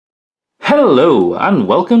Hello, and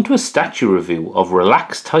welcome to a statue review of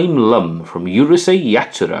Relax Time Lum from Urusei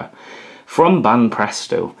Yatsura from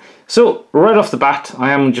Banpresto. So, right off the bat,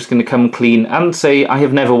 I am just going to come clean and say I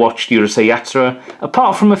have never watched Urusei Yatsura,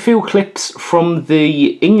 apart from a few clips from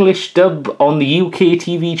the English dub on the UK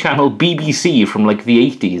TV channel BBC from like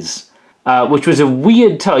the 80s, which was a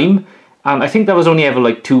weird time, and I think that was only ever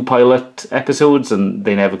like 2 pilot episodes and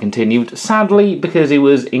they never continued, sadly, because it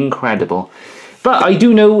was incredible. But I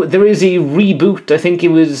do know there is a reboot, I think it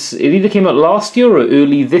either came out last year or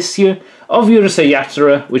early this year, of Urusei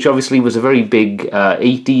Yatsura, which obviously was a very big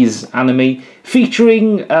 80s anime,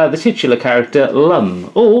 featuring the titular character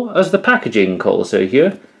Lum, or as the packaging calls her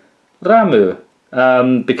here, Ramu,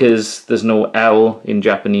 because there's no L in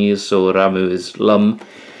Japanese, so Ramu is Lum.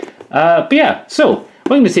 But yeah, so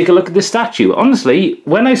I'm going to take a look at this statue. Honestly,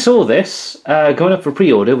 when I saw this going up for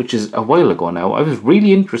pre-order, which is a while ago now, I was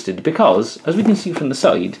really interested because, as we can see from the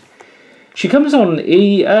side, she comes on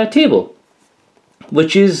a table,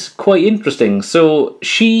 which is quite interesting. So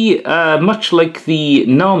she, much like the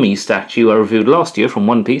Nami statue I reviewed last year from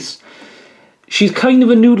One Piece, she's kind of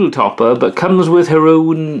a noodle topper, but comes with her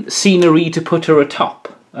own scenery to put her atop.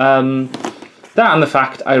 That and the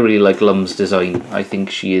fact I really like Lum's design. I think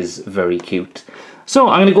she is very cute. So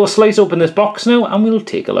I'm going to go slice open this box now and we'll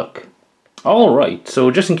take a look. Alright, so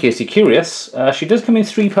just in case you're curious, she does come in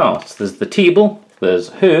 3 parts. There's the table, there's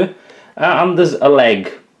her, and there's a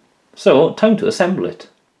leg. So, time to assemble it.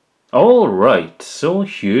 Alright, so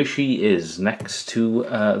here she is next to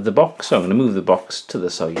the box. So I'm going to move the box to the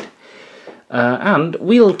side. And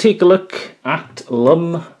we'll take a look at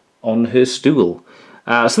Lum on her stool.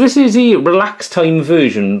 So this is a relax time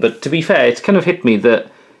version, but to be fair, it's kind of hit me that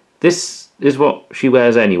this is what she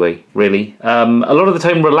wears anyway, really. A lot of the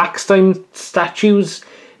time, relaxed time statues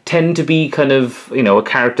tend to be kind of, you know, a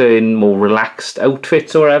character in more relaxed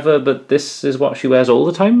outfits or whatever, but this is what she wears all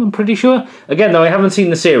the time, I'm pretty sure. Again, though, I haven't seen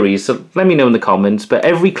the series, so let me know in the comments, but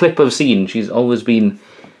every clip I've seen, she's always been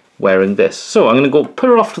wearing this. So I'm going to go put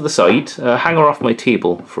her off to the side, hang her off my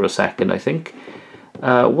table for a second, I think,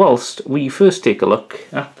 whilst we first take a look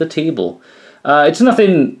at the table. It's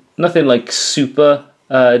nothing like super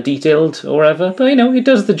detailed or whatever, but you know, it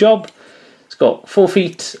does the job. It's got 4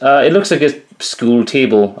 feet. It looks like a school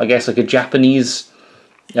table, I guess, like a Japanese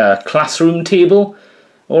classroom table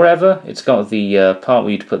or whatever. It's got the part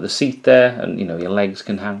where you'd put the seat there and, you know, your legs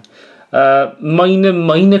can hang.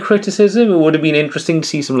 Minor criticism. It would have been interesting to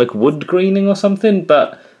see some like wood graining or something,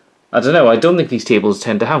 but I don't know. I don't think these tables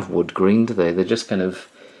tend to have wood grain, do they? They're just kind of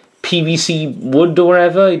PVC wood or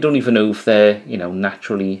whatever. I don't even know if they're, you know,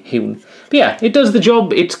 naturally hewn. But yeah, it does the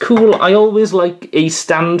job. It's cool. I always like a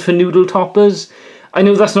stand for noodle toppers. I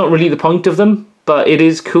know that's not really the point of them, but it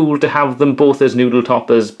is cool to have them both as noodle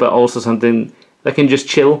toppers, but also something that can just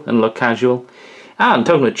chill and look casual. And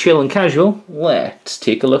talking about chill and casual, let's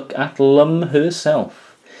take a look at Lum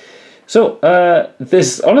herself. So,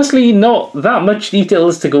 there's honestly not that much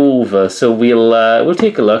details to go over, so we'll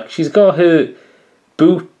take a look. She's got her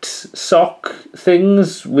boot sock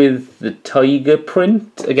things with the tiger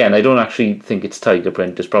print. Again, I don't actually think it's tiger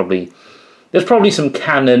print. There's probably some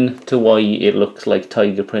canon to why it looks like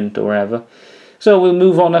tiger print or whatever. So we'll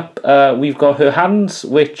move on up. We've got her hands,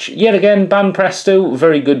 which, yet again, Banpresto,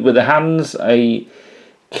 very good with the hands. I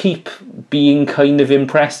keep being kind of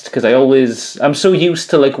impressed because I'm so used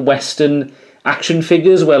to like Western action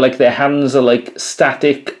figures where like their hands are like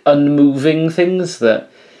static, unmoving things that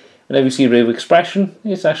whenever you see real expression,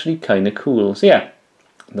 it's actually kind of cool. So yeah,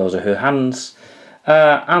 those are her hands.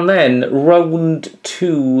 And then round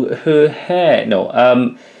to her hair.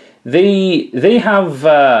 No, they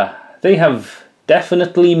have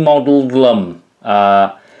definitely modelled Lum.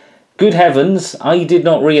 Good heavens, I did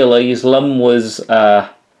not realise Lum was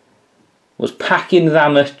packing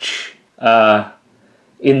that much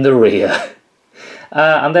in the rear.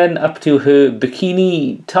 And then up to her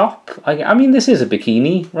bikini top. I mean, this is a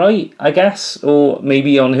bikini, right? I guess. Or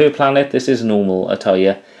maybe on her planet, this is normal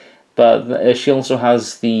attire. But she also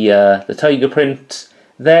has the tiger print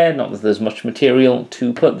there. Not that there's much material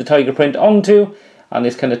to put the tiger print onto. And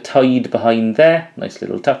it's kind of tied behind there. Nice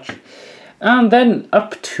little touch. And then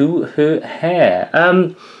up to her hair.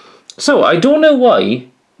 So, I don't know why.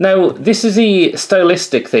 Now, this is a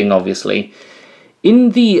stylistic thing, obviously.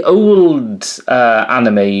 In the old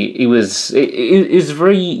anime, it is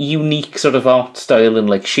very unique sort of art style and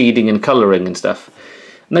like shading and colouring and stuff.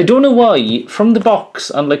 And I don't know why, from the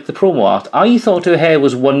box and like the promo art, I thought her hair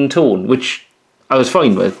was one tone, which I was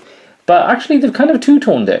fine with. But actually they've kind of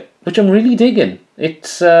two-toned it, which I'm really digging.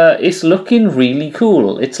 It's looking really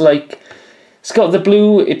cool. It's like It's got the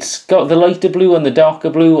blue, it's got the lighter blue and the darker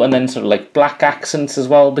blue, and then sort of like black accents as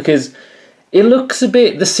well, because it looks a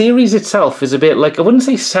bit, the series itself is a bit like, I wouldn't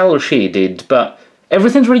say cell shaded, but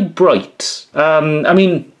everything's really bright. I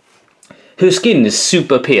mean, her skin is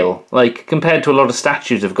super pale, like compared to a lot of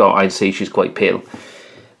statues I've got, I'd say she's quite pale.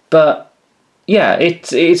 But yeah,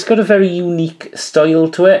 it's got a very unique style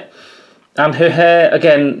to it. And her hair,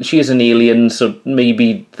 again, she is an alien, so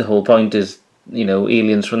maybe the whole point is, you know,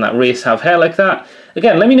 aliens from that race have hair like that.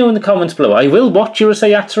 Again, let me know in the comments below. I will watch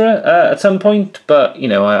Urusei Yatsura at some point, but, you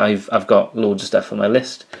know, I've got loads of stuff on my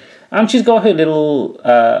list. And she's got her little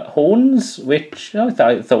horns, which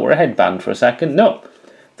I thought were a headband for a second. No,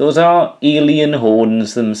 those are alien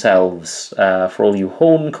horns themselves, for all you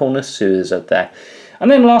horn connoisseurs out there. And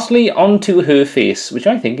then lastly, onto her face, which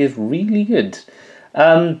I think is really good.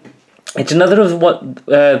 It's another of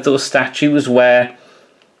those statues where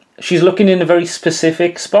she's looking in a very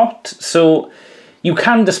specific spot, so you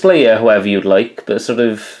can display her however you'd like, but sort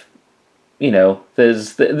of, you know,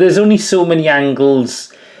 there's only so many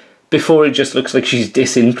angles before it just looks like she's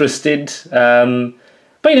disinterested.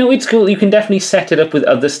 But, you know, it's cool. You can definitely set it up with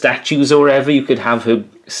other statues or wherever. You could have her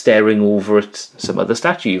staring over at some other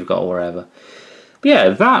statue you've got or wherever. But yeah,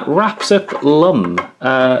 that wraps up Lum.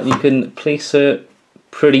 You can place her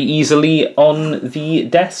pretty easily on the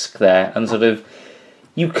desk there, and sort of,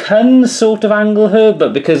 you can sort of angle her,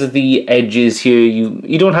 but because of the edges here,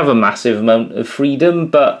 you don't have a massive amount of freedom.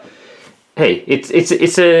 But hey, it's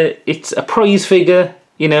a prize figure,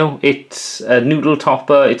 you know, it's a noodle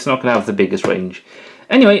topper, it's not going to have the biggest range.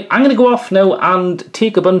 Anyway, I'm going to go off now and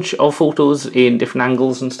take a bunch of photos in different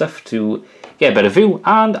angles and stuff to get a better view,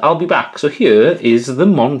 and I'll be back. So here is the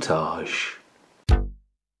montage.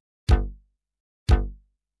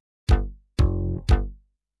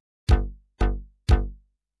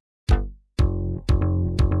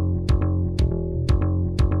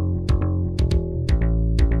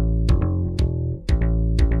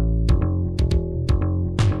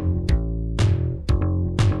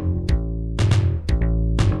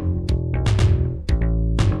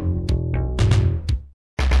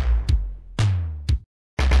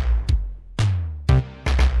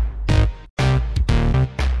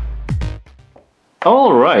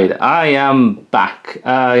 Alright, I am back.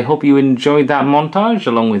 I hope you enjoyed that montage,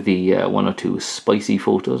 along with the one or two spicy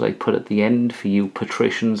photos I put at the end for you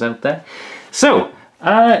patricians out there. So,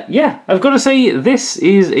 yeah, I've got to say, this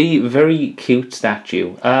is a very cute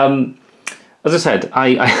statue. As I said,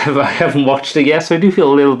 I haven't watched it yet, so I do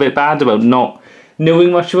feel a little bit bad about not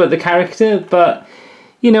knowing much about the character, but,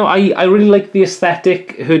 you know, I really like the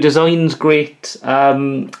aesthetic. Her design's great.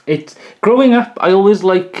 Growing up, I always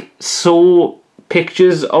saw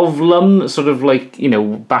pictures of Lum, sort of like, you know,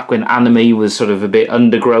 back when anime was sort of a bit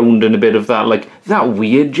underground and a bit of that, like, that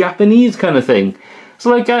weird Japanese kind of thing. So,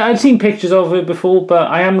 like, I'd seen pictures of it before,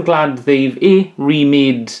 but I am glad they've,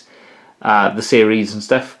 remade the series and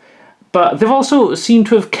stuff. But they've also seemed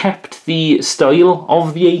to have kept the style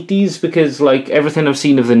of the 80s, because, like, everything I've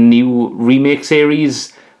seen of the new remake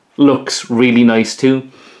series looks really nice too.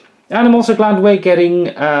 And I'm also glad we're getting,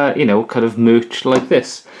 you know, kind of merch like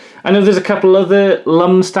this. I know there's a couple other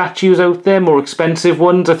Lum statues out there, more expensive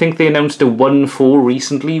ones. I think they announced a 1.4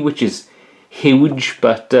 recently, which is huge,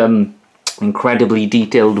 but incredibly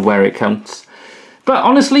detailed where it counts. But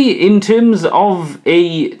honestly, in terms of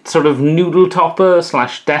a sort of noodle topper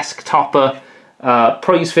 / desk topper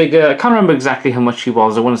prize figure, I can't remember exactly how much she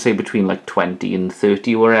was. I want to say between like 20 and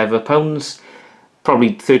 30 or whatever pounds.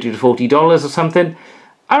 Probably $30 to $40 or something.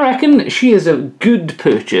 I reckon she is a good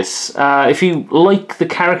purchase. If you like the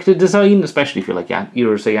character design, especially if you like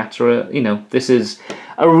Urusei Yatsura, you know, this is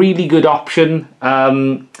a really good option.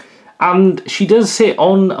 And she does sit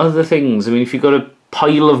on other things. I mean, if you've got a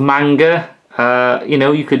pile of manga, you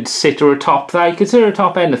know, you could sit her atop that. You could sit her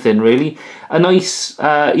atop anything, really. A nice,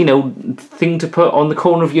 you know, thing to put on the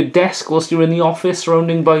corner of your desk whilst you're in the office,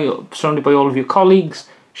 surrounded by all of your colleagues.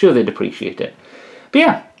 Sure, they'd appreciate it. But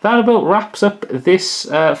yeah, that about wraps up this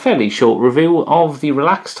fairly short review of the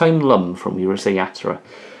Relax Time Lum from Urusei Yatsura.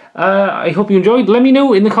 I hope you enjoyed. Let me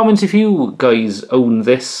know in the comments if you guys own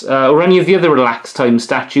this, or any of the other Relax Time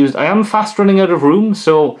statues. I am fast running out of room,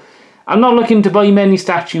 so I'm not looking to buy many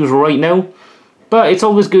statues right now, but it's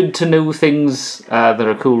always good to know things that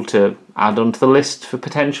are cool to add onto the list for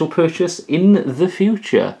potential purchase in the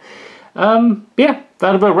future. Yeah,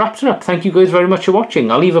 that about wraps it up. Thank you guys very much for watching.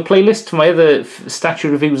 I'll leave a playlist for my other statue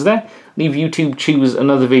reviews there. Leave YouTube choose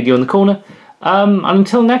another video in the corner. And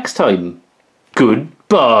until next time,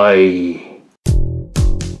 goodbye.